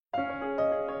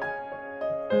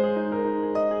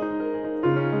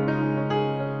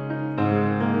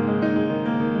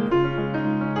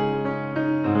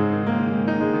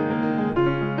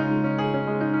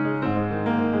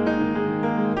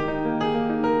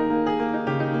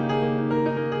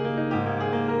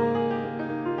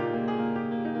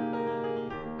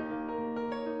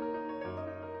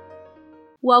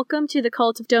Welcome to the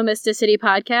Cult of Domesticity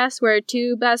podcast, where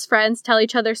two best friends tell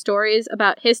each other stories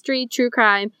about history, true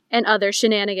crime, and other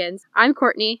shenanigans. I'm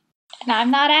Courtney. And I'm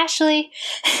not Ashley.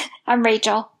 I'm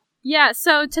Rachel. Yeah,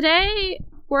 so today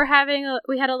we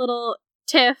had a little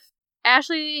tiff.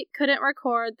 Ashley couldn't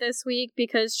record this week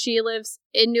because she lives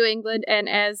in New England, and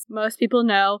as most people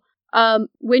know,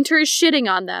 winter is shitting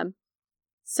on them.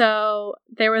 So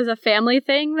there was a family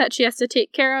thing that she has to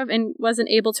take care of and wasn't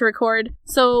able to record.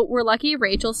 So we're lucky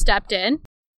Rachel stepped in.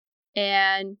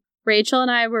 And Rachel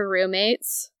and I were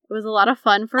roommates. It was a lot of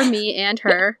fun for me and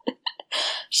her.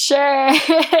 Sure.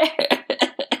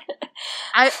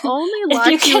 I only locked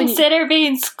if you consider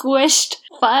being squished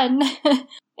fun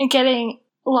and getting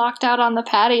locked out on the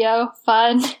patio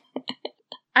fun.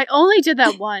 I only did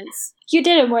that once. You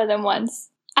did it more than once.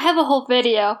 I have a whole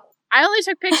video. I only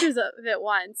took pictures of it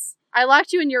once. I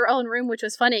locked you in your own room, which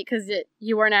was funny because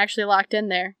you weren't actually locked in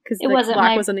there. Because it wasn't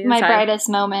my brightest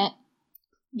moment.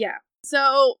 Yeah.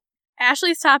 So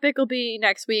Ashley's topic will be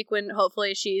next week when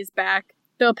hopefully she's back.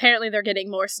 Though apparently they're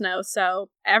getting more snow. So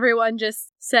everyone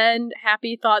just send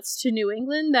happy thoughts to New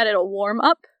England that it'll warm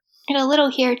up. And a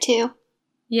little here too.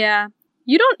 Yeah.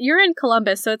 You're in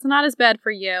Columbus, so it's not as bad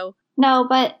for you. No,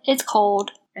 but it's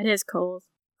cold. It is cold.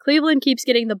 Cleveland keeps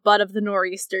getting the butt of the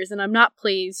nor'easters, and I'm not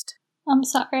pleased. I'm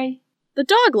sorry. The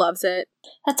dog loves it.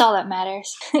 That's all that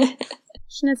matters.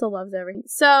 Schnitzel loves everything.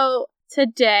 So,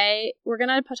 today, we're going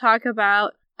to talk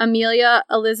about Amelia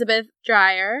Elizabeth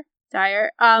Dyer,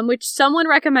 which someone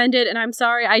recommended, and I'm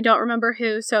sorry, I don't remember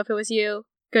who, so if it was you,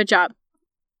 good job.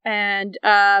 And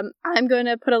I'm going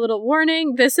to put a little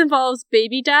warning. This involves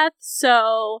baby death,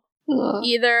 so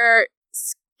either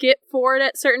skip forward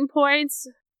at certain points,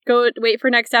 go wait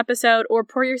for next episode, or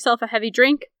pour yourself a heavy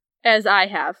drink, as I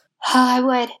have. I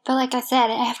would, but like I said,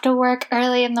 I have to work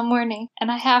early in the morning,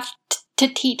 and I have to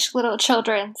teach little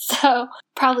children, so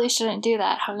probably shouldn't do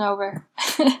that hungover.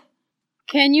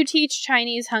 Can you teach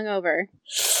Chinese hungover?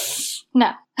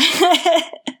 No.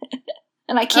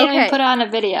 And I can't even put on a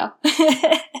video.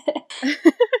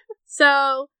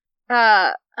 So,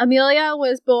 Amelia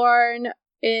was born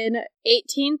in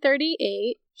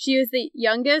 1838. She was the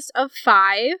youngest of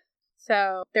 5.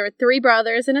 So there were 3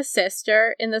 brothers and a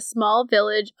sister in the small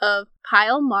village of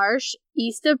Pile Marsh,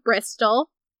 east of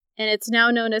Bristol. And it's now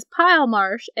known as Pile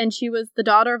Marsh. And she was the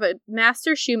daughter of a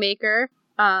master shoemaker,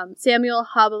 Samuel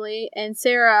Hobley and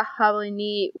Sarah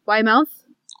Hobley Weymouth.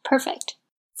 Perfect.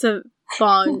 It's a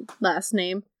long last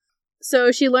name.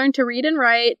 So she learned to read and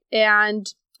write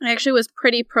and actually was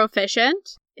pretty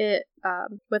proficient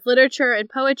with literature and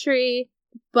poetry.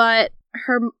 But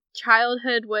her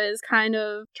childhood was kind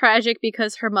of tragic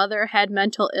because her mother had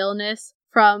mental illness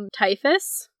from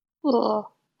typhus. Ugh.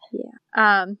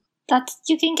 Yeah.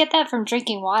 You can get that from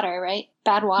drinking water, right?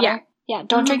 Bad water. Yeah,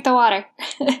 don't Mm-hmm. drink the water.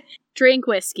 Drink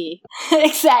whiskey.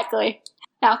 Exactly.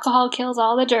 Alcohol kills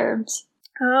all the germs.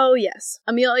 Oh, yes.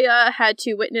 Amelia had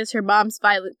to witness her mom's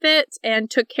violent fits and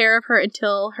took care of her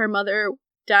until her mother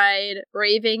died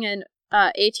raving in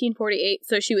 1848,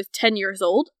 so she was 10 years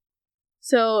old.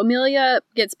 So Amelia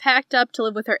gets packed up to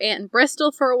live with her aunt in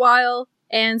Bristol for a while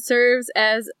and serves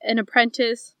as an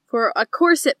apprentice for a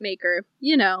corset maker.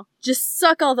 You know, just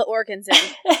suck all the organs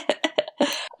in.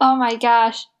 Oh my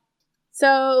gosh.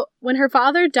 So when her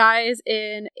father dies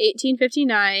in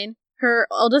 1859, her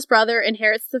oldest brother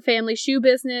inherits the family shoe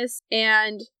business,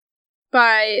 and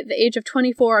by the age of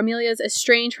 24, Amelia is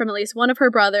estranged from at least one of her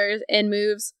brothers and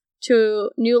moves to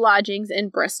new lodgings in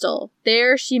Bristol.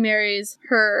 There, she marries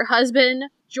her husband,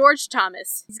 George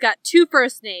Thomas. He's got 2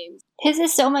 first names. His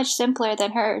is so much simpler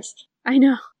than hers. I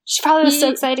know. She probably was so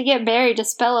excited to get married to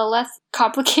spell a less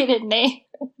complicated name.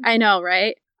 I know,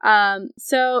 right?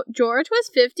 So George was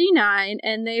 59,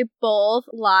 and they both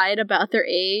lied about their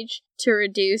age to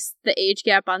reduce the age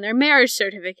gap on their marriage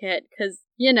certificate, because,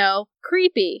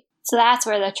 creepy. So that's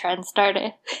where the trend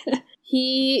started.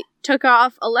 He took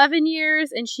off 11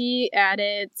 years, and she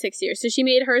added 6 years. So she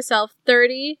made herself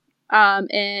 30,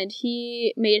 and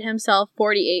he made himself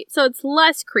 48. So it's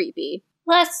less creepy.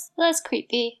 Less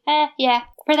creepy. Yeah.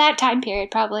 For that time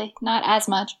period, probably. Not as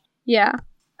much. Yeah.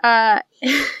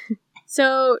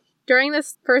 So during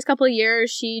this first couple of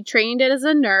years, she trained as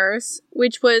a nurse,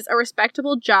 which was a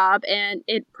respectable job, and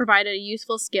it provided a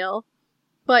useful skill.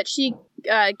 But she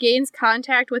gains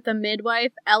contact with a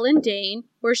midwife, Ellen Dane,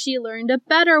 where she learned a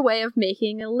better way of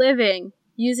making a living,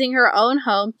 using her own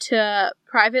home to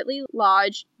privately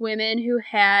lodge women who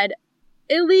had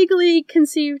illegally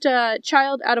conceived a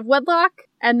child out of wedlock,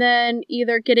 and then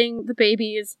either getting the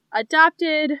babies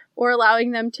adopted or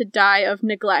allowing them to die of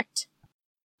neglect.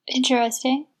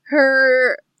 Interesting.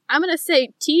 Her, I'm going to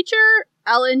say teacher,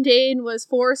 Ellen Dane was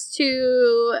forced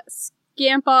to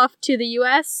scamp off to the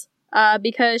U.S.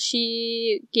 Because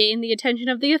she gained the attention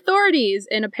of the authorities,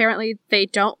 and apparently they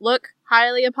don't look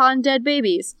highly upon dead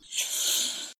babies.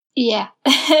 Yeah.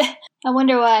 I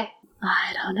wonder why.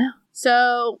 I don't know.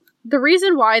 So, the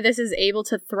reason why this is able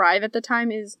to thrive at the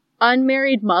time is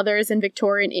unmarried mothers in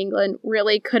Victorian England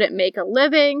really couldn't make a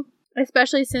living,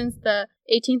 especially since the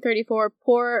 1834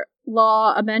 Poor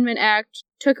Law Amendment Act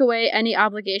took away any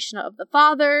obligation of the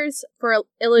fathers for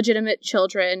illegitimate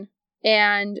children,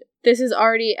 and this is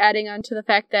already adding on to the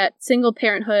fact that single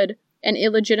parenthood and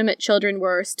illegitimate children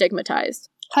were stigmatized.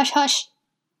 Hush, hush.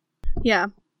 Yeah.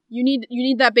 You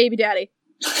need that baby daddy.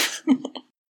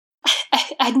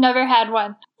 I'd never had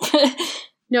one.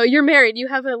 No, you're married. You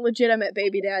have a legitimate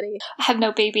baby daddy. I have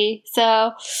no baby,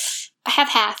 so I have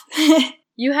half.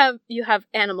 You have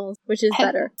animals, which is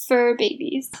better. Fur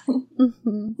babies.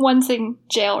 Mm-hmm. One's in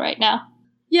jail right now.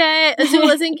 Yay!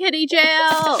 Azula's in kitty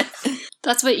jail!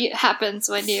 That's what happens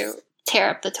when you tear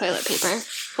up the toilet paper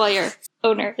while your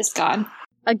owner is gone.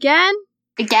 Again?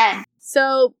 Again.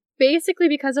 So, basically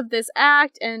because of this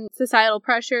act and societal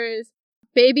pressures,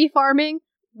 baby farming,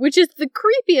 which is the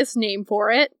creepiest name for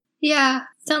it. Yeah,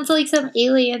 sounds like some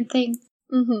alien thing.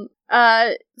 Mm-hmm.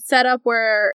 Set up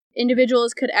where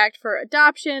individuals could act for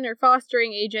adoption or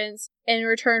fostering agents in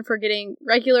return for getting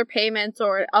regular payments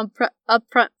or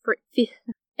upfront fee,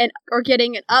 or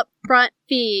getting an upfront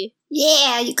fee.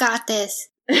 Yeah, you got this.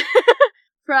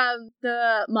 From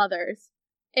the mothers.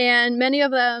 And many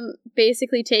of them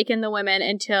basically take in the women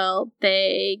until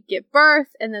they give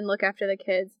birth and then look after the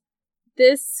kids.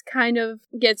 This kind of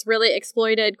gets really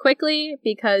exploited quickly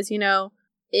because,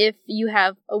 if you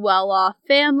have a well-off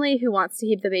family who wants to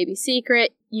keep the baby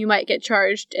secret, you might get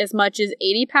charged as much as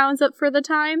 £80 up for the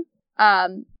time.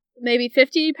 Maybe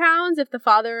 £50 if the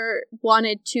father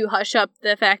wanted to hush up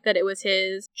the fact that it was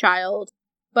his child.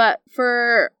 But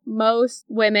for most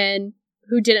women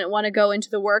who didn't want to go into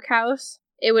the workhouse,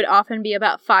 it would often be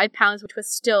about £5, which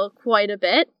was still quite a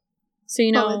bit. So,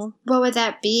 What would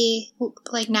that be,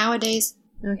 like, nowadays?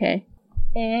 Okay.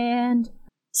 And...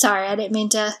 Sorry, I didn't mean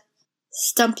to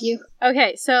stump you.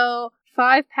 Okay, so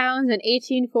 £5 in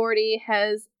 1840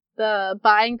 has the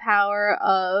buying power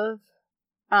of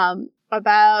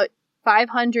about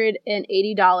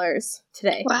 $580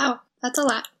 today. Wow, that's a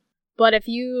lot. But if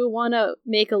you want to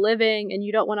make a living and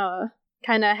you don't want to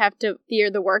kind of have to fear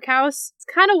the workhouse, it's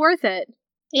kind of worth it.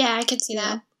 Yeah, I can see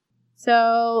that.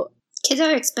 So... Kids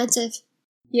are expensive.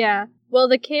 Yeah. Well,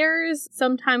 the carers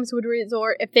sometimes would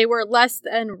resort, if they were less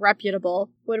than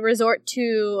reputable, would resort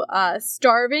to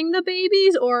starving the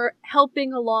babies or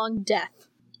helping along death.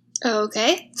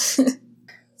 Okay.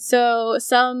 So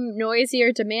some noisy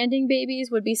or demanding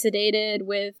babies would be sedated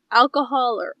with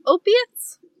alcohol or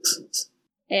opiates.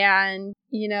 And,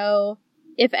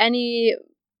 if any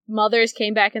mothers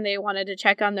came back and they wanted to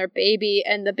check on their baby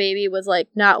and the baby was,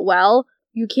 not well,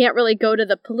 you can't really go to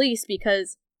the police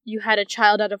because you had a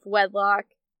child out of wedlock.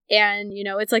 And,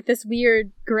 it's like this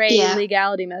weird gray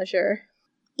legality measure.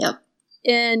 Yep.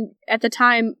 And at the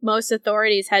time, most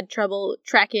authorities had trouble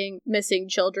tracking missing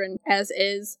children as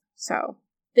is. So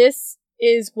this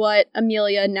is what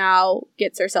Amelia now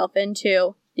gets herself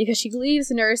into, because she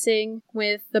leaves nursing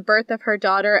with the birth of her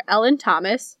daughter, Ellen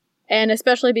Thomas, and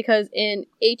especially because in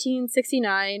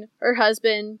 1869, her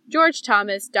husband, George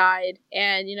Thomas, died,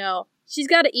 and, she's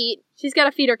got to eat, she's got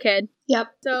to feed her kid. Yep.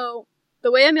 So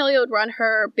the way Amelia would run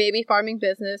her baby farming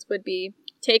business would be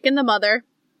take in the mother,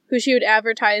 who she would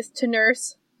advertise to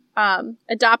nurse,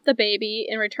 adopt the baby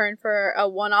in return for a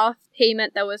one-off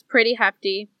payment that was pretty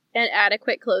hefty, and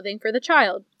adequate clothing for the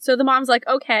child. So the mom's like,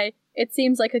 okay, it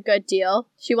seems like a good deal.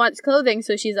 She wants clothing,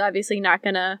 so she's obviously not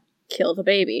gonna kill the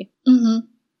baby.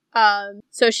 Mm-hmm.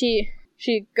 So she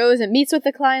goes and meets with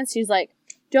the clients. She's like,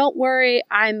 don't worry,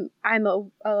 I'm a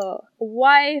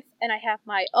wife, and I have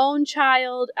my own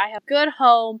child. I have a good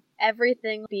home.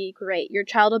 Everything will be great. Your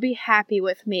child will be happy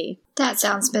with me. That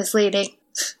sounds misleading.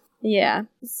 Yeah.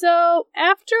 So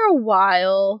after a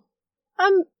while,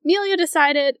 Amelia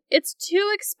decided it's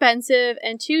too expensive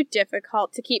and too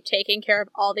difficult to keep taking care of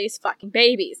all these fucking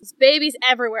babies. There's babies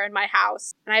everywhere in my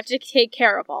house, and I have to take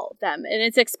care of all of them, and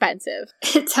it's expensive.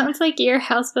 It sounds like your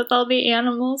house with all the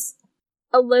animals.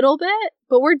 A little bit,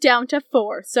 but we're down to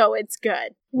 4, so it's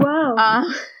good.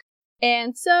 Whoa.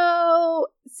 And so,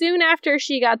 soon after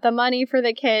she got the money for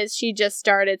the kids, she just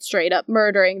started straight up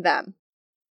murdering them.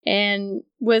 And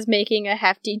was making a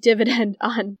hefty dividend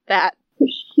on that.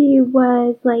 She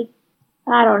was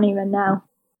I don't even know.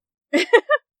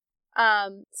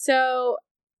 So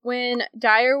when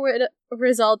Dyer would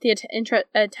result the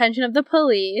attention of the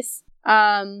police,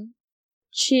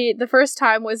 The first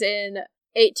time was in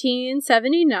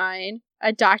 1879.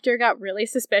 A doctor got really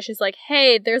suspicious, like,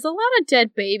 hey, there's a lot of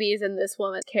dead babies in this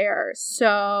woman's care,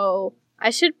 so I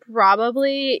should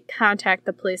probably contact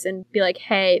the police and be like,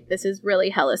 hey, this is really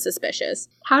hella suspicious.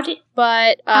 How did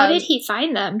he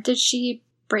find them? Did she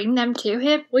bring them to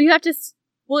him? Well, you have to...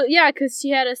 Well, yeah, because she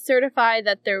had to certify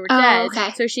that they were dead.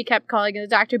 Okay. So she kept calling the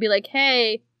doctor, be like,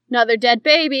 hey, another dead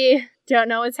baby. Don't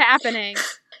know what's happening.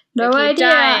 No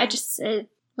idea. Dying. It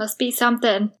must be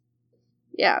something.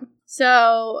 Yeah.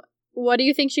 So, what do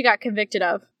you think she got convicted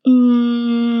of?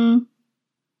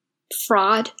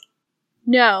 Fraud.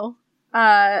 No.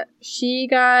 She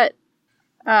got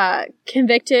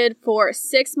convicted for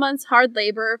 6 months hard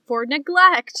labor for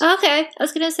neglect. Okay, I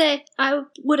was gonna say I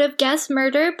would have guessed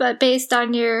murder, but based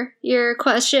on your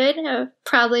question,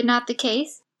 probably not the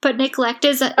case. But neglect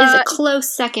is a close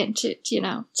second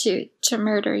to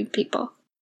murdering people.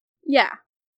 Yeah.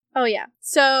 Oh yeah.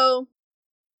 So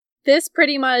this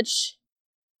pretty much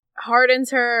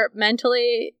hardens her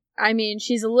mentally. I mean,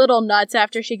 she's a little nuts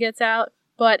after she gets out.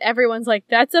 But everyone's like,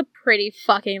 that's a pretty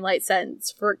fucking light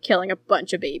sentence for killing a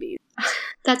bunch of babies.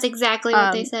 That's exactly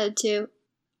what they said, too.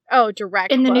 Oh,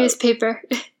 direct in the quote. Newspaper.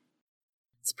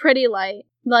 It's pretty light.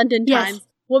 London Yes. Times.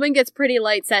 Woman gets pretty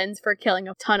light sentence for killing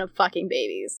a ton of fucking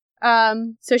babies.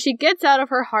 So she gets out of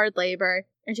her hard labor,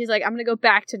 and she's like, I'm gonna go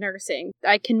back to nursing.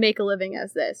 I can make a living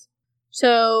as this.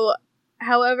 So,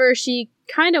 however, she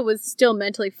kind of was still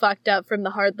mentally fucked up from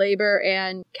the hard labor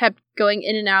and kept going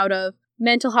in and out of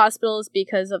mental hospitals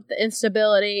because of the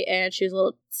instability, and she was a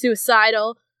little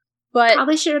suicidal, but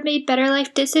probably should have made better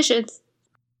life decisions.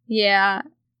 Yeah,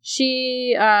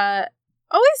 she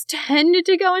always tended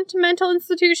to go into mental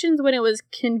institutions when it was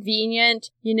convenient,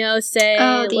 say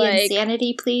the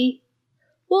insanity plea.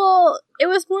 Well, it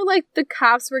was more like the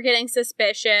cops were getting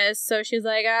suspicious, so she's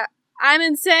like, I'm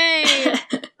insane.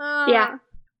 Yeah.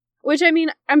 Which, I mean,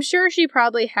 I'm sure she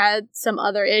probably had some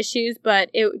other issues,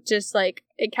 but it just,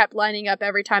 it kept lining up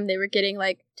every time they were getting,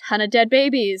 ton of dead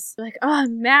babies. Like, oh,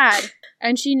 I'm mad.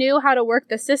 And she knew how to work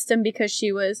the system because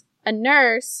she was a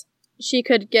nurse. She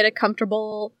could get a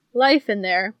comfortable life in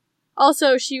there.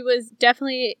 Also, she was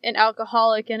definitely an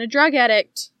alcoholic and a drug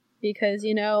addict because,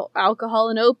 alcohol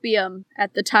and opium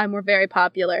at the time were very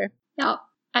popular. No,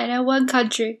 I know one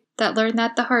country that learned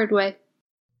that the hard way.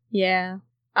 Yeah.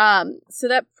 So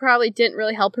that probably didn't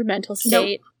really help her mental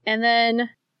state. Nope. And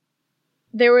then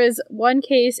there was one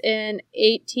case in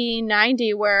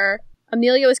 1890 where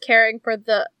Amelia was caring for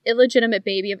the illegitimate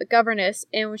baby of a governess,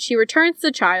 and when she returns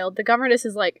the child, the governess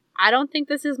is like, I don't think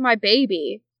this is my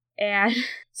baby. And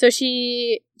so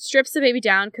she strips the baby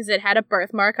down because it had a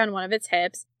birthmark on one of its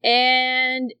hips,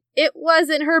 and it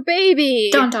wasn't her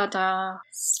baby. Dun dun dun.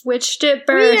 Switched at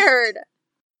birth. Weird.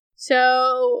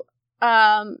 So...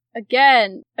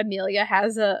 again, Amelia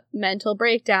has a mental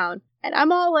breakdown. And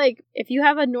I'm all like, if you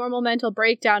have a normal mental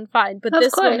breakdown, fine. But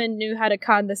this woman knew how to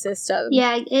con the system.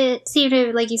 Yeah, it seemed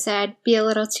to, like you said, be a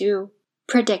little too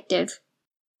predictive.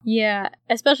 Yeah,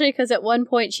 especially because at one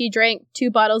point she drank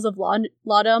 2 bottles of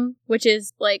laudanum, which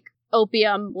is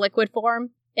opium liquid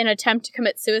form, in an attempt to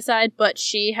commit suicide, but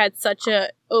she had such a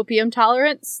opium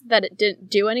tolerance that it didn't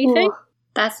do anything. Ooh,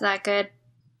 that's not good.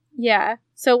 Yeah.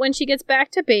 So when she gets back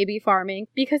to baby farming,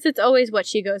 because it's always what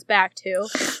she goes back to.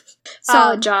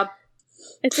 Solid job.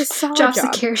 It's a solid job.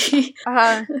 Security.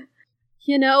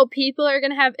 People are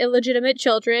going to have illegitimate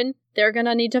children. They're going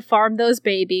to need to farm those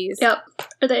babies. Yep.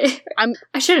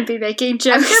 I shouldn't be making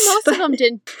jokes. I'm sure most of them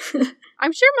didn't.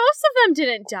 I'm sure most of them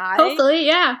didn't die. Hopefully,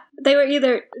 yeah. They were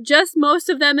either... Just most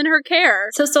of them in her care.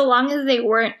 So long as they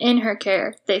weren't in her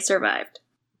care, they survived.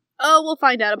 Oh, we'll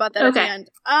find out about that at the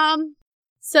end.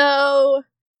 So...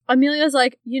 Amelia's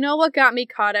like, you know what got me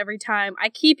caught every time? I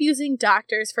keep using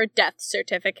doctors for death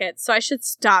certificates, so I should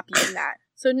stop using that.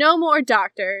 So no more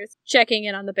doctors checking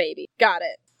in on the baby. Got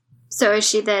it. So is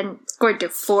she then going to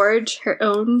forge her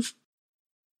own?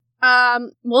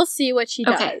 We'll see what she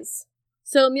does.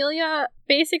 So Amelia,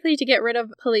 basically to get rid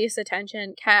of police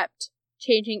attention, kept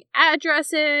changing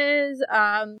addresses,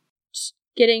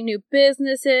 getting new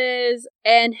businesses,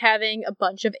 and having a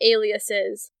bunch of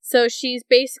aliases. So she's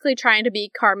basically trying to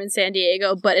be Carmen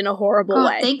Sandiego, but in a horrible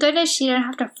way. Thank goodness she didn't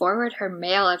have to forward her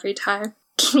mail every time.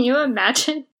 Can you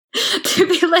imagine? To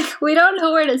be like, we don't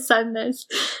know where to send this.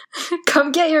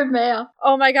 Come get your mail.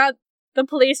 Oh my god, the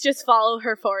police just follow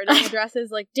her forwarding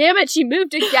addresses like, damn it, she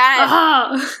moved again!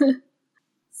 Oh.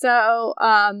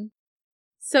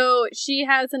 So she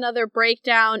has another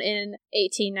breakdown in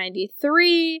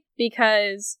 1893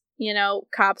 because,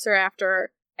 cops are after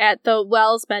her. at the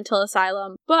Wells Mental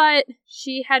Asylum, but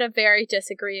she had a very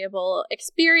disagreeable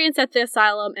experience at the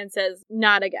asylum and says,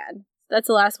 not again. That's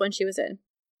the last one she was in.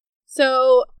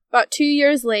 So, about 2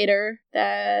 years later,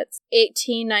 that's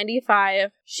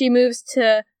 1895, she moves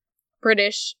to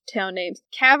British town names,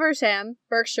 Caversham,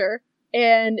 Berkshire,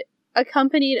 and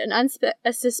accompanied an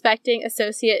unsuspecting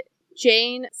associate,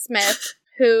 Jane Smith,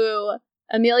 who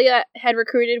Amelia had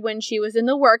recruited when she was in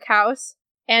the workhouse,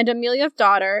 and Amelia's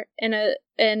daughter and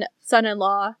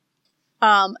son-in-law,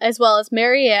 as well as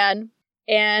Marianne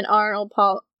and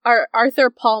Arthur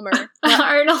Palmer.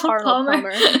 Arnold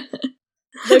Palmer.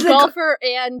 The golfer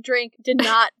and drink did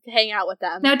not hang out with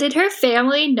them. Now, did her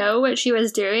family know what she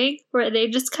was doing? Or were they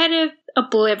just kind of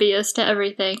oblivious to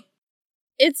everything?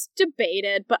 It's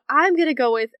debated, but I'm going to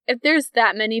go with, if there's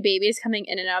that many babies coming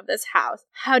in and out of this house,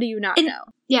 how do you not know?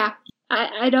 Yeah.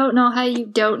 I don't know how you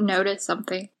don't notice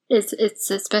something. It's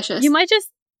suspicious. You might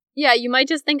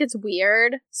just think it's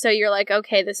weird. So you're like,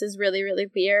 okay, this is really, really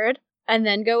weird. And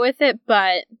then go with it.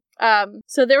 But,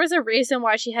 so there was a reason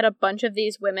why she had a bunch of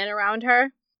these women around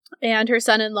her. And her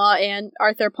son-in-law and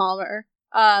Arthur Palmer.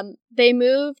 They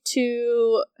moved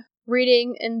to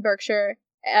Reading in Berkshire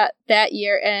that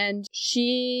year. And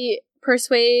she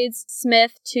persuades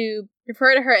Smith to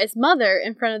refer to her as mother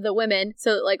in front of the women.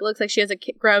 So it looks like she has a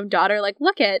grown daughter. Like,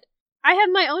 look it. I have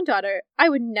my own daughter. I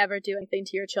would never do anything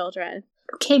to your children.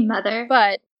 Okay, mother.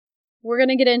 But we're going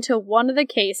to get into one of the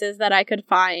cases that I could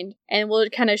find, and we'll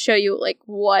kind of show you,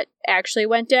 what actually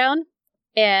went down.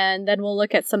 And then we'll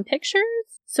look at some pictures,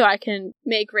 so I can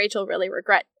make Rachel really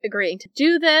regret agreeing to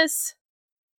do this.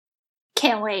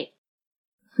 Can't wait.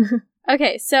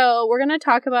 Okay, so we're going to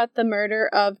talk about the murder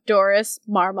of Doris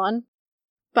Marmon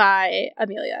by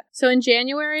Amelia. So in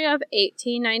January of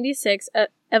 1896,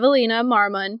 Evelina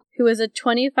Marmon, who was a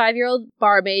 25-year-old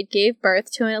barmaid, gave birth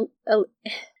to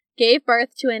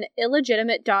an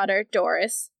illegitimate daughter,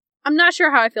 Doris. I'm not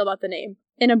sure how I feel about the name.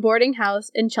 In a boarding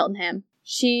house in Cheltenham.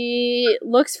 She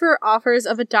looks for offers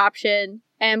of adoption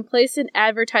and placed an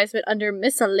advertisement under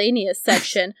miscellaneous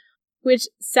section, which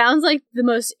sounds like the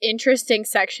most interesting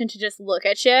section to just look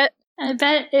at shit. I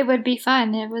bet it would be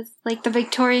fun. It was like the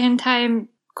Victorian time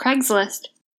Craigslist.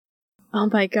 Oh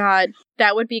my god,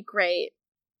 that would be great.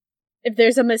 If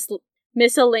there's a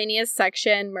miscellaneous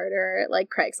section murder, like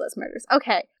Craigslist murders.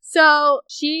 Okay, so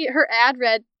her ad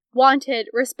read, wanted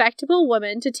respectable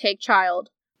woman to take child,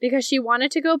 because she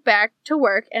wanted to go back to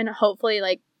work and hopefully,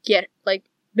 get,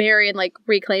 marry and,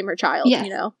 reclaim her child, yes. You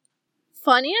know?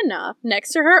 Funny enough,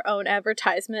 next to her own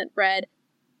advertisement read,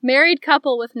 married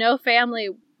couple with no family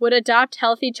would adopt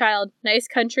healthy child, nice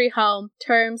country home,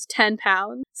 terms £10.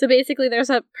 So basically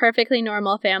there's a perfectly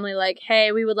normal family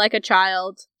hey, we would like a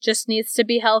child, just needs to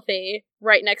be healthy,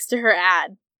 right next to her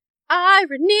ad.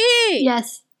 Irony!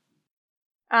 Yes.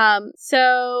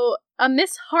 So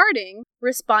Miss Harding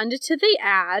responded to the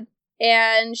ad,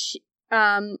 and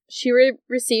she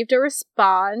received a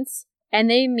response,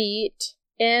 and they meet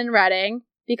in Reading,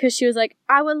 because she was like,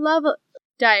 I would love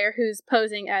Dyer, who's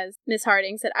posing as Miss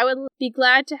Harding, said, I would be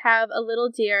glad to have a little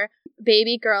dear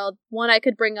baby girl, one I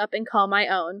could bring up and call my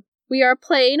own. We are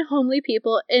plain, homely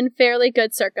people in fairly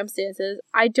good circumstances.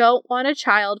 I don't want a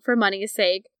child for money's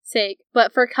sake,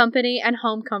 but for company and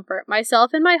home comfort.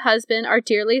 Myself and my husband are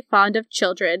dearly fond of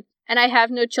children, and I have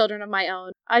no children of my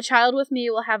own. A child with me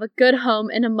will have a good home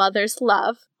and a mother's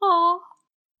love. Aww.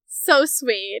 So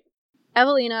sweet.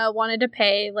 Evelina wanted to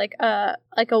pay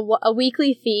a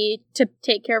weekly fee to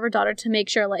take care of her daughter, to make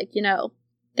sure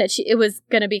that it was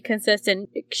going to be consistent.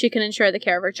 She can ensure the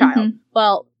care of her child. Mm-hmm.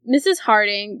 Well, Mrs.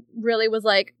 Harding really was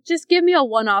like, just give me a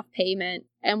one-off payment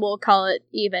and we'll call it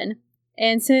even.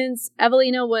 And since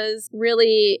Evelina was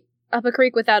really up a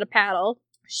creek without a paddle,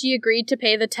 she agreed to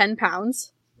pay the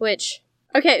 £10, which,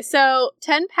 okay, so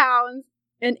 £10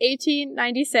 in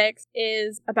 1896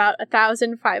 is about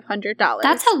 $1,500.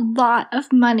 That's a lot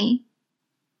of money.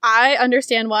 I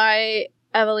understand why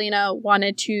Evelina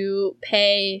wanted to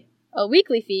pay a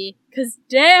weekly fee, because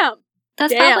damn!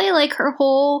 That's probably her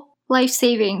whole life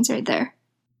savings right there.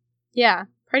 Yeah,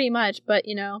 pretty much, but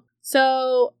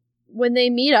So, when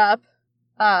they meet up,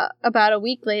 about a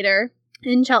week later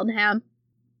in Cheltenham,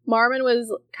 Marmon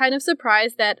was kind of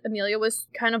surprised that Amelia was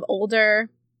kind of older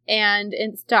and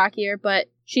stockier, but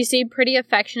she seemed pretty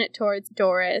affectionate towards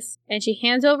Doris, and she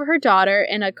hands over her daughter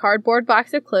in a cardboard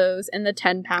box of clothes and the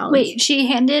 £10. Wait, she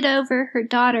handed over her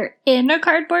daughter in a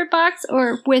cardboard box,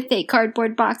 or with a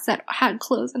cardboard box that had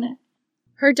clothes in it?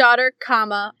 Her daughter,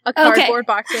 a cardboard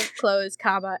box of clothes,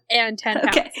 and £10.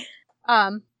 Okay.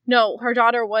 No, her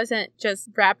daughter wasn't just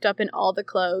wrapped up in all the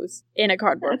clothes in a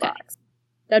cardboard box.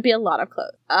 That'd be a lot of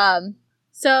clothes.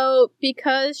 So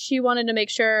because she wanted to make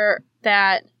sure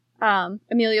that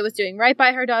Amelia was doing right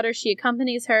by her daughter, she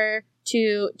accompanies her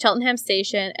to Cheltenham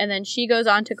Station, and then she goes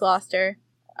on to Gloucester.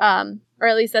 Or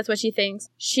at least that's what she thinks.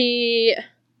 She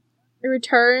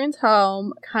returns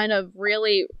home kind of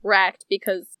really wrecked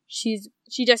because she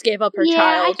just gave up her child.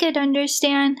 Yeah, I could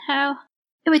understand how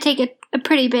it would take a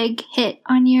pretty big hit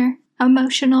on your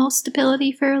emotional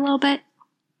stability for a little bit.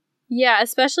 Yeah,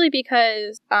 especially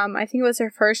because I think it was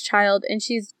her first child, and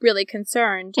she's really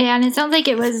concerned. Yeah, and it sounds like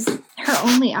it was her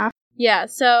only option. Yeah,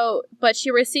 but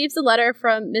she receives a letter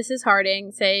from Mrs.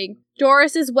 Harding saying,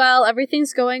 Doris is well,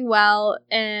 everything's going well,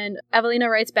 and Evelina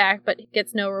writes back, but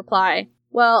gets no reply.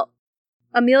 Well,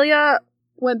 Amelia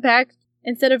went back,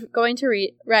 instead of going to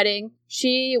Reading,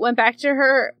 she went back to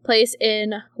her place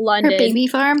in London. Her baby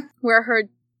farm?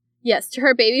 To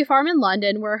her baby farm in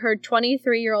London, where her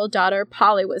 23-year-old daughter,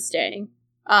 Polly, was staying.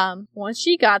 Once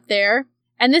she got there,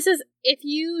 and this is, if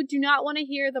you do not want to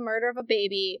hear the murder of a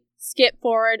baby, skip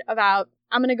forward about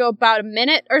a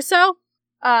minute or so.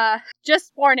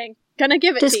 Just warning, gonna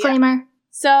give it Disclaimer. to you.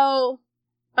 So,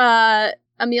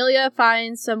 Amelia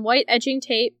finds some white edging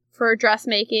tape for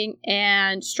dressmaking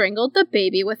and strangled the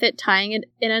baby with it, tying it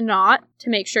in a knot to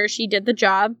make sure she did the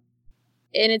job.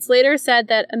 And it's later said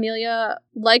that Amelia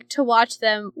liked to watch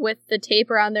them with the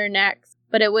tape around their necks,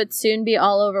 but it would soon be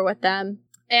all over with them.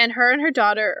 And her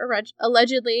daughter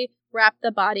allegedly wrapped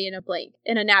the body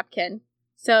in a napkin.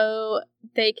 So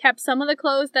they kept some of the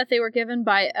clothes that they were given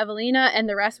by Evelina, and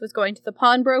the rest was going to the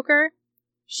pawnbroker.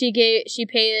 She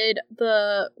paid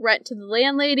the rent to the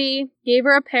landlady, gave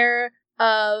her a pair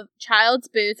of child's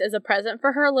boots as a present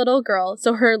for her little girl.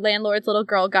 So her landlord's little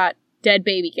girl got dead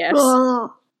baby gifts.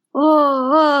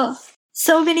 Oh,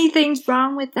 so many things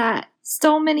wrong with that.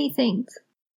 So many things.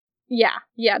 Yeah,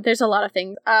 there's a lot of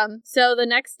things. So the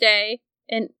next day,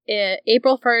 in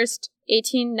April 1st,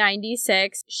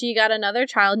 1896, she got another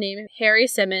child named Harry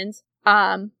Simmons,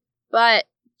 but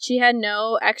she had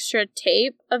no extra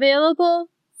tape available,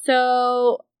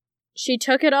 so she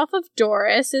took it off of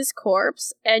Doris's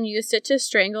corpse and used it to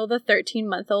strangle the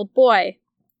 13-month-old boy.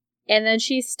 And then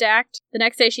the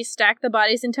next day she stacked the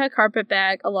bodies into a carpet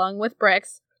bag along with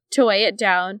bricks to weigh it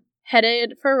down,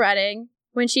 headed for Reading.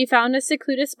 When she found a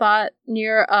secluded spot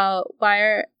near a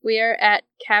weir at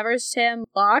Caversham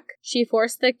Lock, she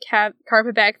forced the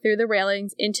carpet bag through the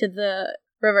railings into the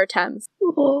River Thames.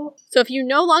 Oh. So if you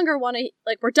no longer want to,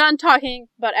 we're done talking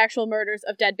about actual murders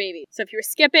of dead babies. So if you're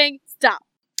skipping, stop.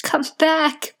 Come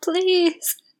back,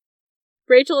 please.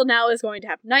 Rachel now is going to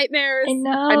have nightmares. I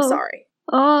know. I'm sorry.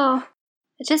 Oh,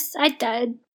 I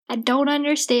don't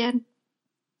understand.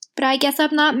 But I guess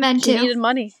I'm not meant to. She needed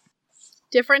money.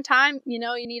 Different time, you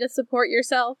need to support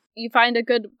yourself. You find a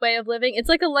good way of living. It's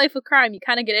like a life of crime. You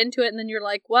kind of get into it and then you're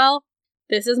like, well,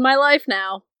 this is my life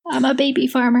now. I'm a baby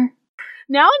farmer.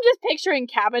 Now I'm just picturing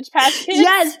Cabbage Patch Kids.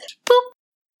 Yes! Boop.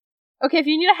 Okay, if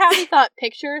you need a happy thought,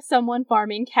 picture someone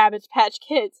farming Cabbage Patch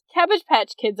Kids. Cabbage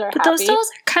Patch Kids are but happy. Those dolls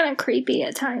are kind of creepy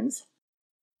at times.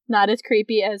 Not as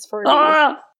creepy as for me.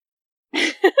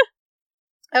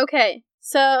 Okay,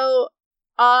 so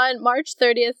on March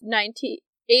 30th,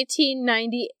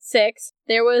 1896,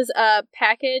 there was a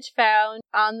package found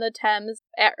on the Thames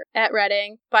at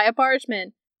Reading by a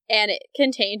bargeman, and it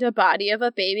contained a body of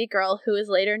a baby girl who was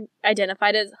later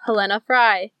identified as Helena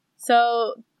Fry.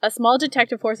 So a small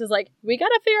detective force is like, we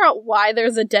gotta figure out why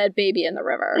there's a dead baby in the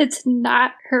river. It's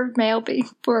not her mail being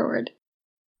forward.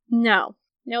 No.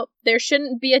 Nope. There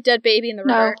shouldn't be a dead baby in the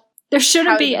river. No. There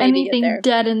shouldn't be anything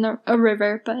dead in a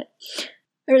river,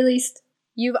 or at least...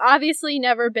 You've obviously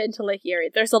never been to Lake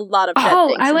Erie. There's a lot of dead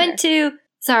things I went to...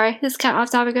 Sorry, this got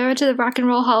off topic. I went to the Rock and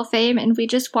Roll Hall of Fame, and we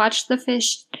just watched the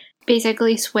fish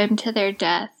basically swim to their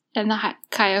death in the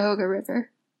Cuyahoga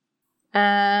River.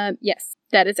 Yes,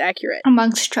 that is accurate.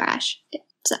 Amongst trash.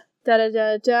 So.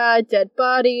 Dead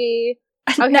body.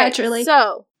 Okay, naturally.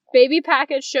 So, baby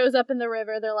package shows up in the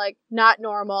river. They're like, not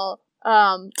normal.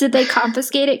 Did they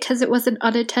confiscate it because it was an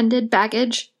unattended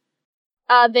baggage?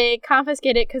 They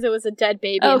confiscated it because it was a dead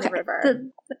baby in the river.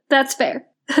 That's fair.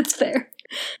 That's fair.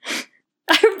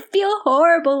 I feel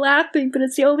horrible laughing, but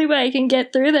it's the only way I can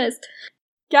get through this.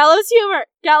 Gallows humor!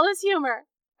 Gallows humor!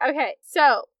 Okay,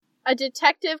 so, a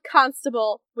detective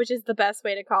constable, which is the best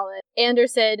way to call it,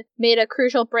 Anderson, made a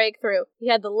crucial breakthrough. He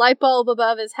had the light bulb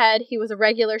above his head. He was a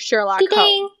regular Sherlock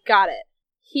Holmes. Got it.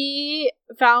 He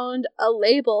found a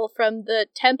label from the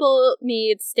Temple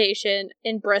Meads station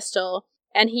in Bristol,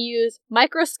 and he used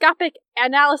microscopic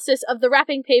analysis of the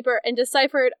wrapping paper and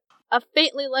deciphered a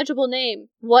faintly legible name.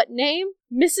 What name?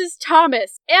 Mrs.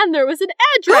 Thomas. And there was an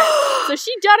address! So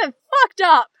she done it fucked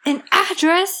up! An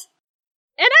address?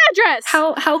 an address!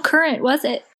 How current was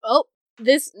it? Oh,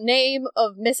 this name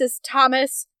of Mrs.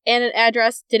 Thomas and an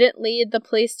address didn't lead the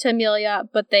police to Amelia,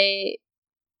 but they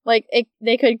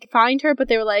could find her, but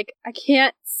they were like, I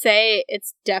can't say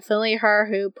it's definitely her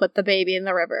who put the baby in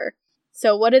the river.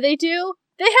 So what do? They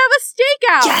have a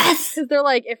stakeout! Yes! Because they're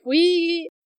like, if we...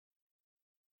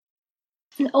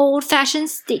 An old-fashioned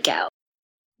stakeout.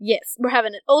 Yes, we're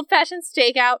having an old-fashioned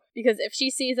stakeout, because if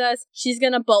she sees us, she's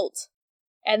gonna bolt.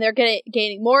 And they're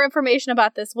gaining more information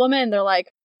about this woman. They're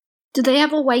like... Do they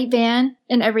have a white van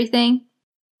and everything?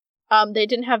 They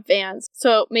didn't have vans.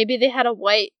 So maybe they had a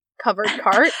white covered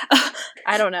cart?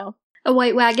 I don't know. A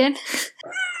white wagon?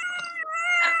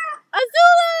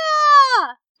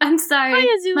 Azula! I'm sorry.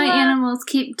 Hi, Azula. My animals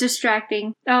keep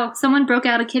distracting. Oh, someone broke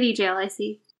out of kitty jail, I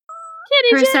see.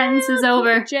 Kitty Her jail, sentence is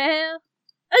over. Jail.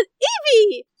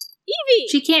 Evie!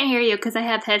 She can't hear you because I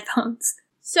have headphones.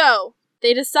 So,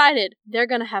 they decided they're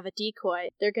gonna have a decoy.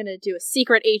 They're gonna do a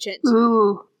secret agent.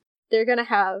 Ooh. They're gonna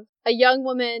have a young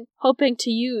woman hoping to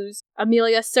use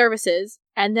Amelia's services,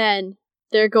 and then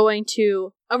they're going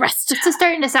to arrest her. This is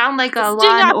starting to sound like a Sting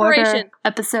Law and operation. Order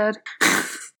episode.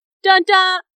 Dun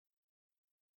dun!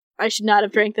 I should not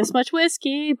have drank this much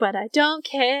whiskey, but I don't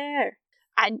care.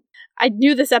 I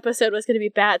knew this episode was going to be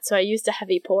bad, so I used a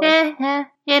heavy pour.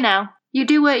 You know, you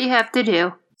do what you have to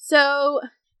do. So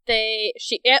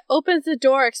she opens the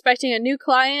door expecting a new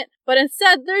client, but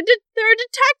instead they're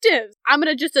detectives. I'm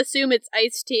gonna just assume it's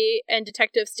Ice-T and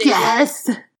Detective Stabler. Yes!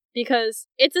 Because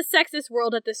it's a sexist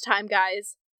world at this time,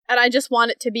 guys. And I just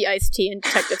want it to be Ice-T and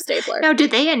Detective Stabler. Now,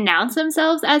 did they announce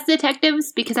themselves as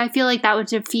detectives? Because I feel like that would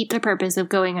defeat the purpose of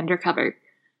going undercover.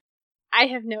 I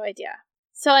have no idea.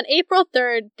 So on April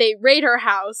 3rd, they raid her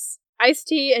house.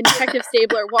 Ice-T and Detective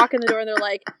Stabler walk in the door and they're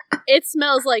like, it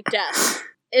smells like death.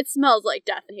 It smells like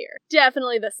death in here.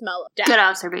 Definitely the smell of death. Good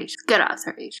observation. Good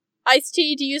observation.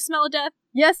 Ice-T, do you smell death?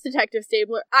 Yes, Detective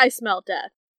Stabler, I smell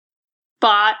death.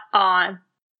 Spot on.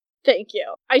 Thank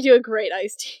you. I do a great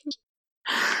Ice-T.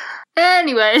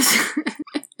 Anyways.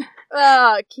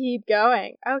 Keep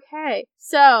going. Okay.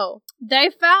 So, they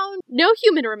found no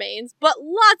human remains, but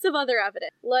lots of other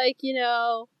evidence. Like,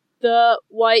 the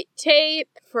white tape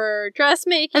for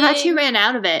dressmaking. I thought she ran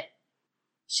out of it.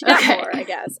 She got more, I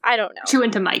guess. I don't know. She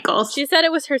went to Michael's. She said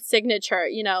it was her signature,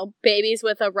 babies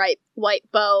with a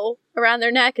white bow around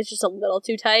their neck. It's just a little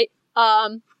too tight.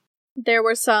 There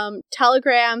were some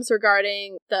telegrams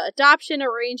regarding the adoption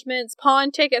arrangements,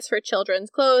 pawn tickets for children's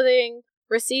clothing,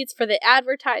 receipts for the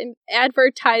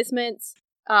advertisements,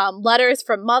 letters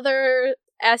from mothers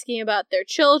asking about their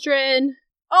children,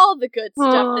 all the good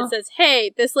stuff that says,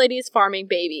 hey, this lady's farming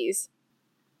babies.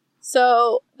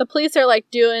 So the police are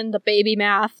like doing the baby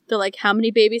math. They're like, how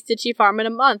many babies did she farm in a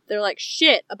month? They're like,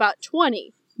 shit, about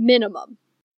 20 minimum.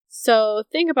 So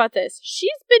think about this.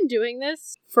 She's been doing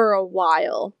this for a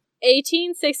while.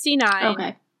 1869.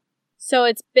 Okay. So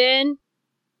it's been...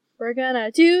 We're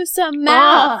gonna do some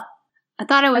math. I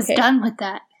thought I was done with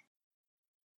that.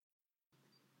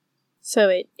 So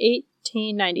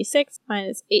 1896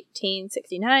 minus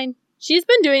 1869. She's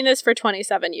been doing this for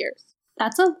 27 years.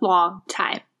 That's a long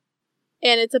time.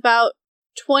 And it's about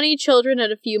 20 children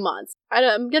in a few months.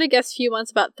 I'm gonna guess few months,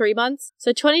 about 3 months.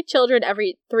 So 20 children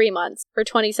every 3 months for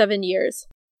 27 years.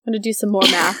 I'm gonna do some more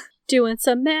math. Doing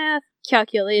some math.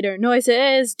 Calculator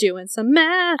noises. Doing some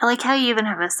math. I like how you even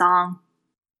have a song.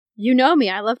 You know me,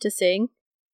 I love to sing.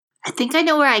 I think I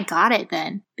know where I got it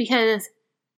then. Because...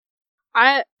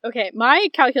 my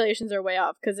calculations are way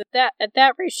off, because at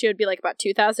that ratio it'd be like about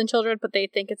 2,000 children, but they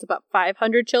think it's about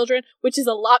 500 children, which is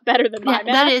a lot better than my math.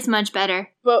 That is much better.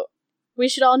 But we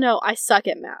should all know I suck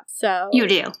at math, so... You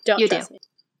do. Don't trust me.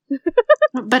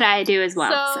 But I do as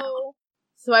well,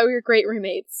 So why we were great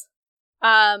roommates.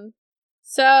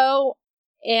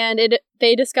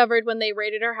 They discovered when they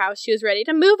raided her house, she was ready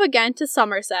to move again to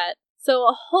Somerset. So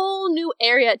a whole new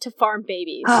area to farm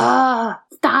babies.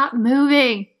 Stop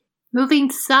moving.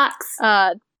 Moving sucks.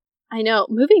 I know,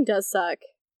 moving does suck.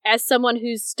 As someone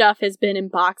whose stuff has been in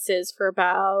boxes for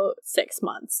about 6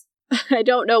 months. I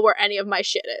don't know where any of my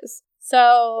shit is.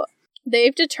 So,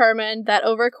 they've determined that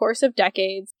over a course of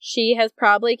decades, she has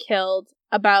probably killed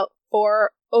about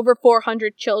over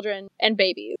 400 children and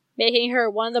babies, making her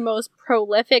one of the most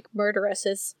prolific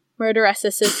murderesses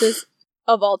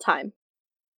of all time.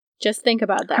 Just think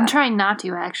about that. I'm trying not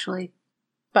to, actually.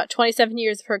 About 27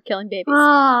 years of her killing babies.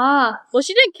 Well,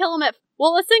 she didn't kill them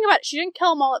let's think about it. She didn't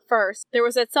kill them all at first. There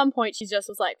was at some point she just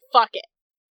was like, fuck it.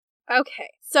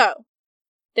 Okay, so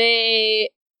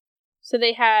they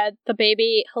had the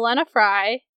baby Helena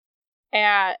Fry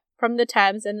from the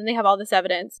Thames, and then they have all this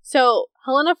evidence. So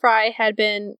Helena Fry had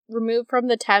been removed from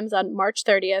the Thames on March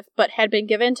 30th, but had been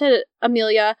given to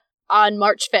Amelia on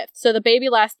March 5th. So the baby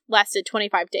lasted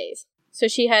 25 days. So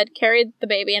she had carried the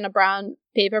baby in a brown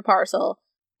paper parcel,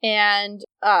 and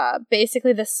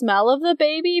basically the smell of the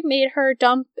baby made her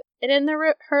dump it in the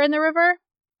river,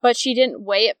 but she didn't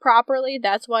weigh it properly.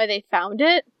 That's why they found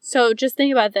it. So just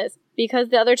think about this. Because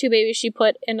the other two babies she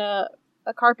put in a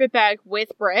carpet bag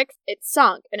with bricks, it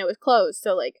sunk and it was closed,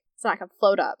 so like it's not gonna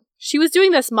float up. She was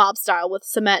doing this mob style with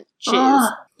cement shoes.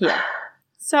 Yeah.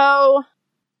 So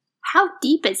how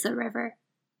deep is the river?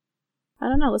 I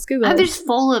don't know. Let's Google it. I'm just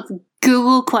full of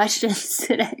Google questions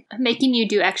today. I'm making you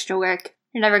do extra work.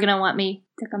 You're never gonna want me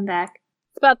to come back.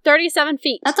 It's about 37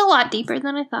 feet. That's a lot deeper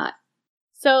than I thought.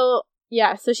 So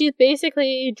yeah, so she's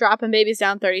basically dropping babies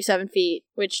down 37 feet,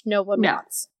 which no one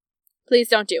wants. Please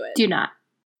don't do it. Do not.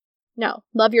 No.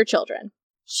 Love your children.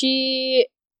 She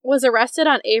was arrested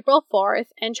on April 4th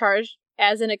and charged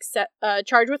as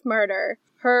charged with murder.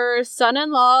 Her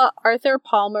son-in-law, Arthur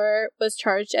Palmer, was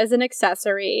charged as an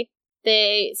accessory.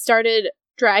 They started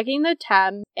dragging the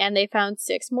Thames, and they found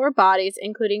 6 more bodies,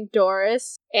 including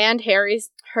Doris and Harry's,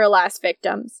 her last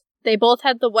victims. They both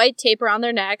had the white tape around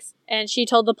their necks, and she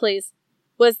told the police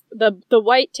the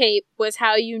white tape was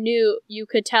how you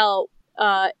could tell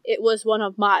it was one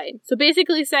of mine. So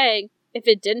basically saying, if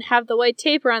it didn't have the white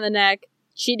tape around the neck,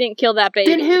 she didn't kill that baby.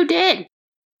 Then who did?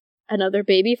 Another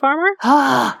baby farmer?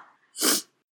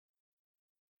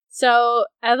 So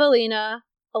Evelina,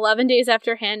 11 days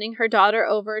after handing her daughter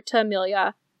over to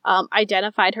Amelia,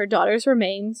 identified her daughter's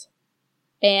remains.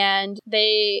 And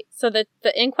the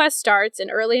inquest starts in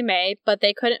early May, but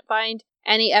they couldn't find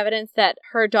any evidence that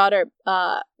her daughter,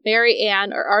 Mary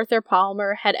Ann or Arthur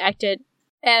Palmer, had acted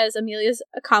as Amelia's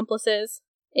accomplices,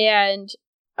 and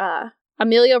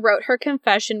Amelia wrote her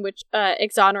confession, which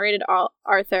exonerated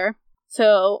Arthur.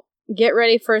 So get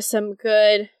ready for some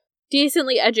good,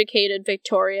 decently educated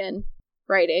Victorian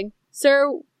writing.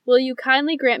 Sir, will you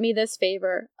kindly grant me this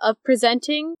favor of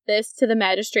presenting this to the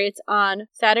magistrates on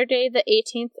Saturday the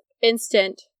 18th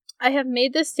instant? I have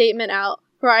made this statement out,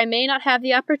 for I may not have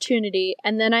the opportunity,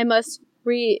 and then I must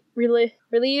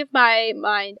relieve my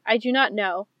mind. I do not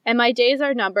know, and my days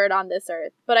are numbered on this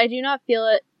earth, but I do not feel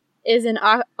it is an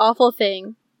awful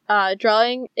thing,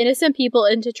 drawing innocent people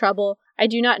into trouble. I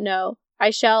do not know. I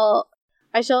shall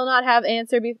not have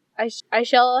I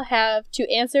shall have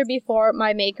to answer before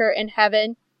my Maker in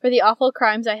heaven for the awful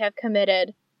crimes I have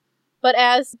committed. But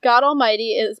as God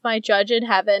Almighty is my judge in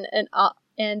heaven and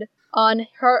on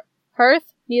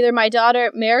earth, neither my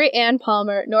daughter Mary Ann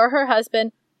Palmer nor her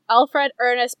husband Alfred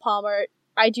Ernest Palmer,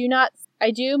 I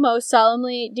do most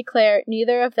solemnly declare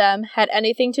neither of them had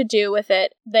anything to do with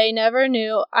it. They never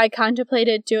knew I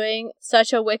contemplated doing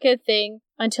such a wicked thing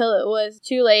until it was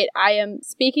too late. I am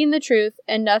speaking the truth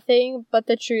and nothing but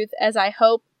the truth, as I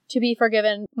hope to be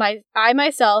forgiven. I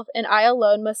myself and I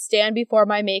alone must stand before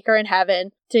my Maker in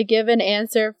heaven to give an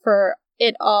answer for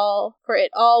it all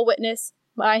witness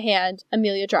my hand,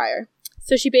 Amelia Dreyer.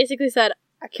 So she basically said,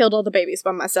 I killed all the babies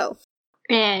by myself.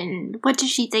 And what does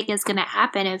she think is going to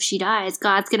happen if she dies?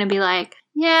 God's going to be like,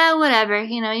 yeah, whatever,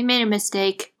 you made a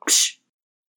mistake.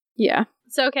 Yeah.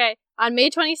 So, okay. On May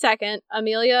 22nd,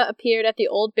 Amelia appeared at the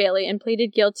Old Bailey and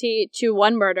pleaded guilty to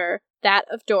one murder, that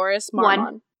of Doris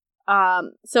Marmon.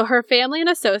 So her family and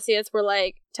associates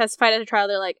were testified at the trial.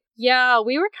 They're like, yeah,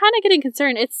 we were kind of getting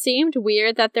concerned. It seemed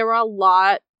weird that there were a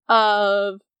lot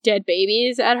of dead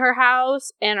babies at her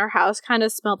house, and her house kind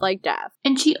of smelled like death.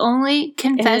 And she only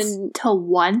confessed to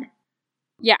one?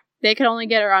 Yeah, they could only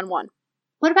get her on one.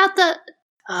 What about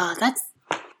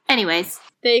anyways.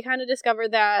 They kind of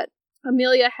discovered that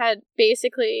Amelia had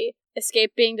basically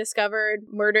escaped being discovered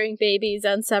murdering babies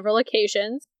on several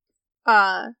occasions.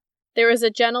 There was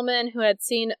a gentleman who had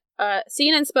seen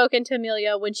and spoken to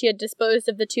Amelia when she had disposed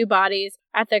of the 2 bodies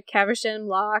at the Caversham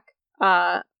Loch,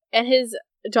 and his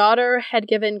daughter had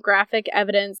given graphic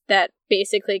evidence that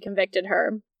basically convicted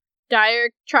her. Dyer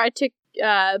tried to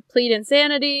plead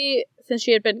insanity since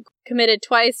she had been committed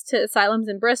twice to asylums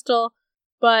in Bristol,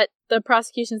 but the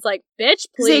prosecution's like, bitch,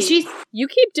 please, you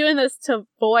keep doing this to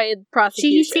avoid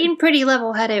prosecution. She seemed pretty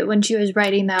level-headed when she was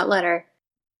writing that letter.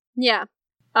 Yeah.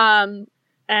 And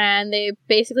they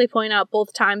basically point out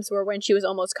both times were when she was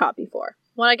almost caught before.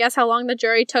 Want to guess how long the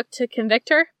jury took to convict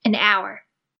her? An hour.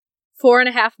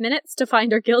 4.5 minutes to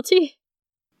find her guilty.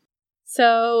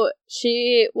 So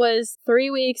she was 3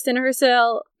 weeks in her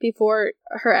cell before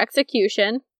her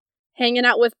execution, hanging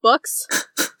out with books,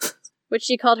 which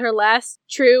she called her last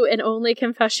true and only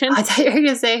confession. I thought you were going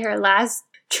to say her last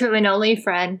true and only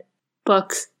friend.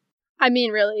 Books. I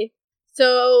mean, really.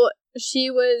 So she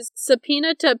was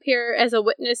subpoenaed to appear as a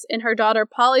witness in her daughter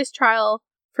Polly's trial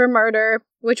for murder,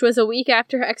 which was a week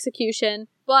after her execution.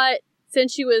 But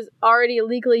since she was already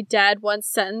legally dead once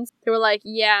sentenced, they were like,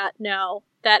 yeah, no,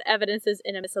 that evidence is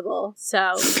inadmissible.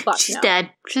 So, fuck She's no.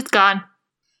 dead. She's gone.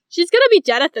 She's gonna be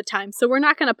dead at the time, so we're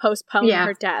not gonna postpone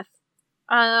her death.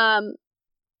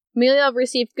 Amelia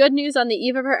received good news on the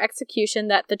eve of her execution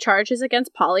that the charges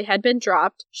against Polly had been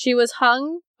dropped. She was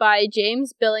hung by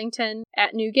James Billington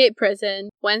at Newgate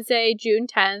Prison Wednesday, June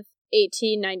 10th,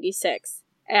 1896.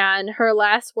 And her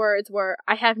last words were,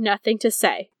 "I have nothing to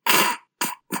say."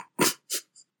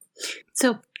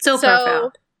 So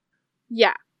profound.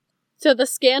 Yeah. So the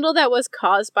scandal that was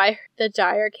caused by the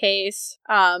Dyer case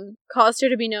caused her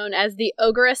to be known as the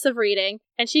Ogress of Reading,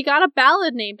 and she got a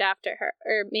ballad named after her,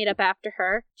 or made up after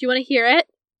her. Do you want to hear it?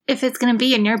 If it's going to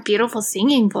be in your beautiful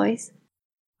singing voice.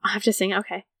 I'll have to sing,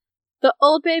 okay. The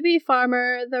old baby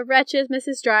farmer, the wretched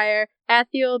Mrs. Dyer, at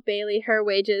the Old Bailey her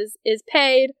wages is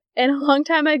paid, and a long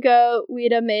time ago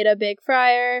we'd a made a big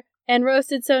fryer, and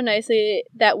roasted so nicely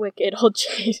that wicked old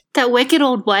jade. That wicked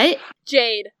old what?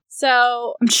 Jade.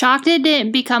 So... I'm shocked it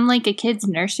didn't become like a kid's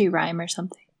nursery rhyme or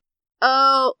something.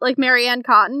 Oh, like Marianne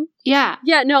Cotton? Yeah.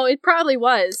 Yeah, no, it probably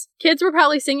was. Kids were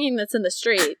probably singing this in the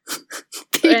street.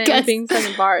 And being sung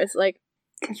in bars, like...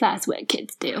 Because that's what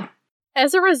kids do.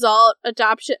 As a result,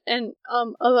 adoption and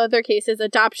of other cases,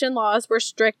 adoption laws were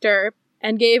stricter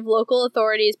and gave local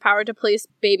authorities power to police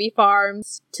baby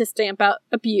farms to stamp out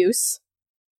abuse.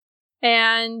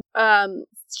 And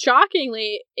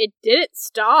shockingly, it didn't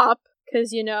stop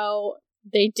because, you know,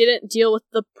 they didn't deal with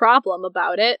the problem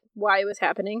about it, why it was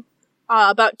happening.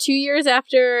 About 2 years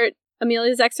after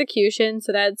Amelia's execution,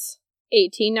 so that's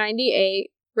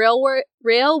 1898,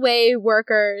 railway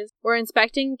workers were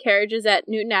inspecting carriages at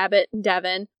Newton Abbot in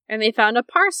Devon, and they found a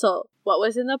parcel. What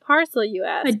was in the parcel, you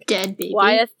ask? A dead baby.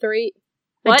 Why a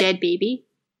dead baby?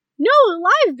 No, a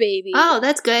live baby. Oh,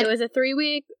 that's good. It was a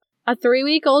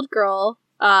 3-week-old girl,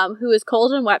 who was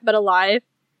cold and wet but alive,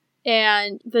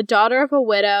 and the daughter of a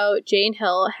widow, Jane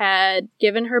Hill, had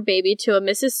given her baby to a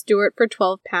Mrs. Stewart for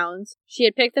 £12. She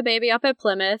had picked the baby up at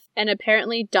Plymouth and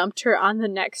apparently dumped her on the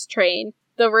next train.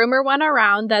 The rumor went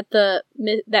around that that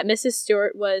Mrs.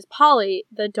 Stewart was Polly,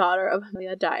 the daughter of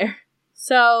Amelia Dyer.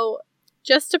 So,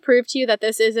 just to prove to you that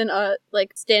this isn't a,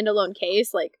 like, standalone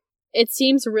case, like, it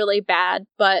seems really bad,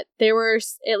 but there were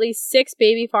at least 6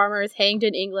 baby farmers hanged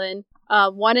in England,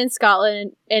 1 in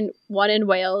Scotland and 1 in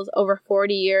Wales over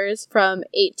 40 years from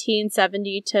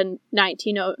 1870 to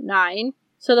 1909.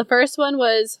 So the first one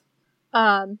was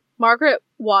Margaret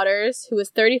Waters, who was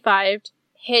 35,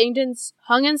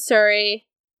 hung in Surrey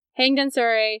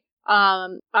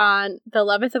on the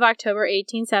 11th of October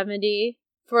 1870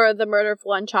 for the murder of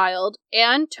 1 child.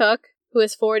 Anne Tooke, who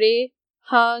was 40,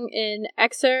 hung in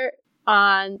Exeter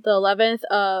on the 11th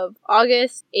of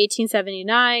August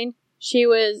 1879. She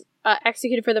was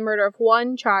executed for the murder of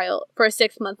 1 child, for a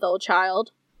 6-month-old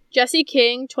child. Jessie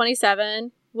King,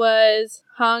 27, was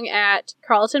hung at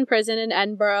Carlton Prison in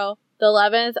Edinburgh the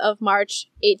 11th of March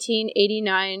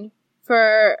 1889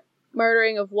 for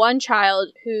murdering of 1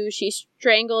 child who she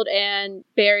strangled and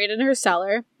buried in her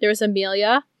cellar. There was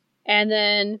Amelia, and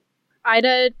then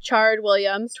Ida Chard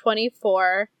Williams,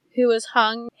 24, who was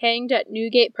hanged at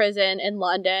Newgate Prison in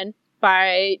London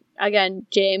by, again,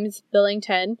 James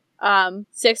Billington,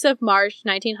 6th of March,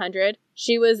 1900.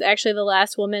 She was actually the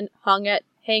last woman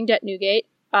hanged at Newgate.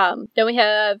 Then we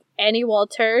have Annie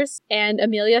Walters and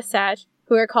Amelia Satch,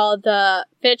 who are called the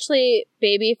Finchley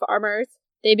Baby Farmers.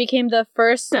 They became the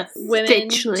first women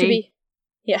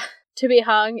to be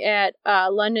hung at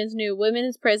London's new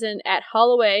women's prison at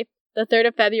Holloway, the 3rd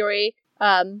of February,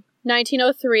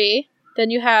 1903. Then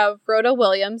you have Rhoda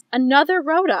Williams, another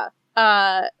Rhoda,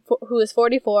 who is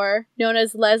 44, known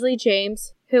as Leslie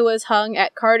James, who was hung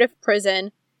at Cardiff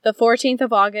Prison the 14th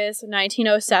of August,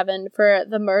 1907, for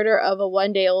the murder of a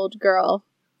 1-day-old girl.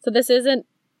 So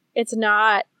it's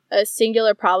not a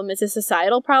singular problem, it's a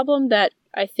societal problem that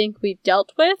I think we've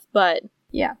dealt with, but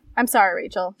yeah. I'm sorry,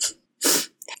 Rachel.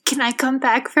 Can I come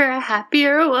back for a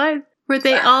happier one where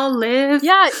they all live?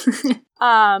 Yeah.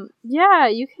 Yeah,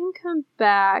 you can come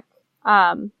back.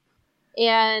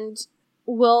 And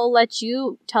we'll let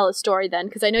you tell a story then,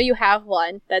 because I know you have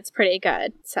one that's pretty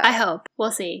good. So I hope.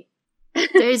 We'll see.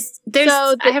 There's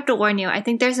I have to warn you, I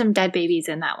think there's some dead babies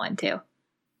in that one too.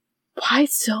 Why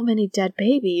so many dead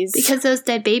babies? Because those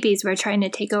dead babies were trying to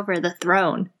take over the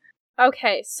throne.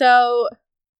 Okay, so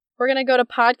we're going to go to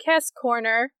Podcast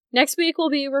Corner. Next week will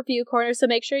be Review Corner, so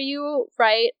make sure you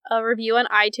write a review on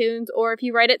iTunes, or if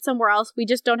you write it somewhere else, we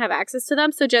just don't have access to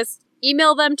them, so just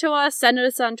email them to us, send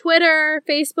us on Twitter,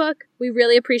 Facebook. We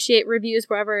really appreciate reviews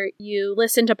wherever you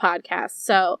listen to podcasts.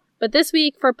 So, but this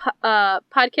week for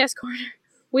Podcast Corner,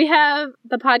 we have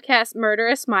the podcast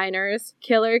Murderous Minors,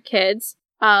 Killer Kids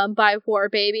by War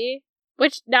Baby,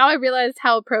 which now I realize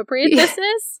how appropriate this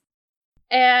is.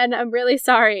 And I'm really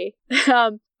sorry.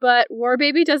 But War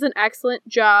Baby does an excellent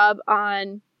job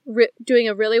on doing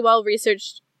a really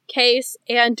well-researched case.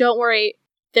 And don't worry,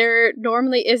 there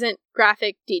normally isn't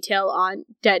graphic detail on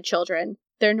dead children.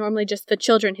 They're normally just the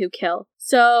children who kill.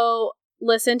 So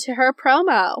listen to her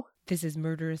promo. This is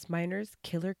Murderous Minors,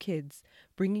 Killer Kids,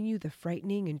 bringing you the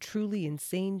frightening and truly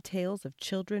insane tales of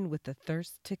children with the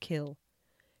thirst to kill.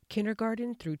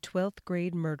 Kindergarten through 12th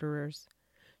grade murderers.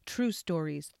 True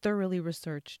stories, thoroughly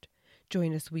researched.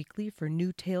 Join us weekly for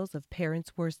new tales of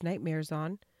parents' worst nightmares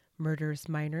on Murderous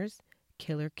Minors,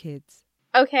 Killer Kids.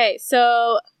 Okay,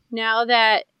 so now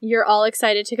that you're all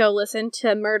excited to go listen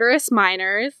to Murderous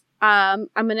Minors, I'm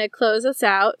going to close us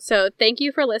out. So thank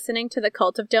you for listening to The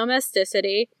Cult of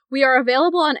Domesticity. We are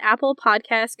available on Apple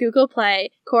Podcasts, Google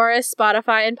Play, Chorus,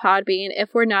 Spotify, and Podbean.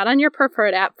 If we're not on your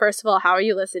preferred app, first of all, how are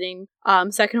you listening?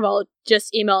 Second of all,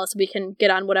 just email us so we can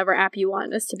get on whatever app you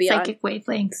want us to be Psychic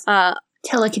wavelengths.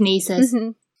 Telekinesis.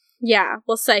 Mm-hmm. Yeah,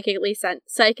 we'll psychically send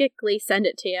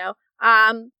it to you.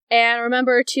 And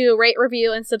remember to rate,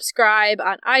 review, and subscribe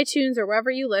on iTunes or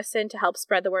wherever you listen to help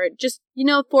spread the word. Just,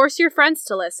 force your friends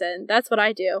to listen. That's what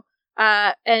I do.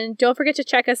 And don't forget to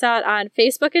check us out on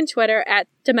Facebook and Twitter at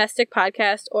Domestic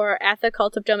Podcast or at The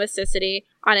Cult of Domesticity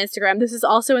on Instagram. This is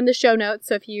also in the show notes,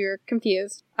 so if you're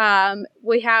confused.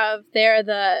 We have there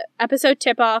the episode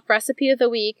tip-off, recipe of the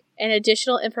week, and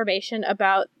additional information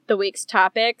about the week's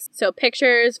topics. So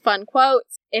pictures, fun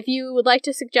quotes. If you would like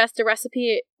to suggest a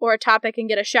recipe or a topic and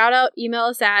get a shout out, email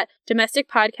us at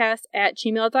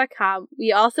domesticpodcast@gmail.com.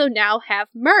 We also now have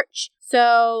merch.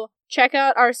 So check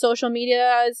out our social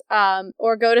medias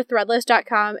or go to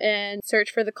threadless.com and search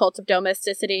for The Cult of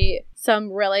Domesticity.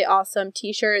 Some really awesome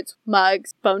t-shirts,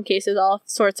 mugs, phone cases, all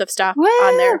sorts of stuff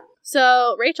on there.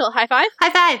 So Rachel, high five. High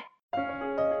five.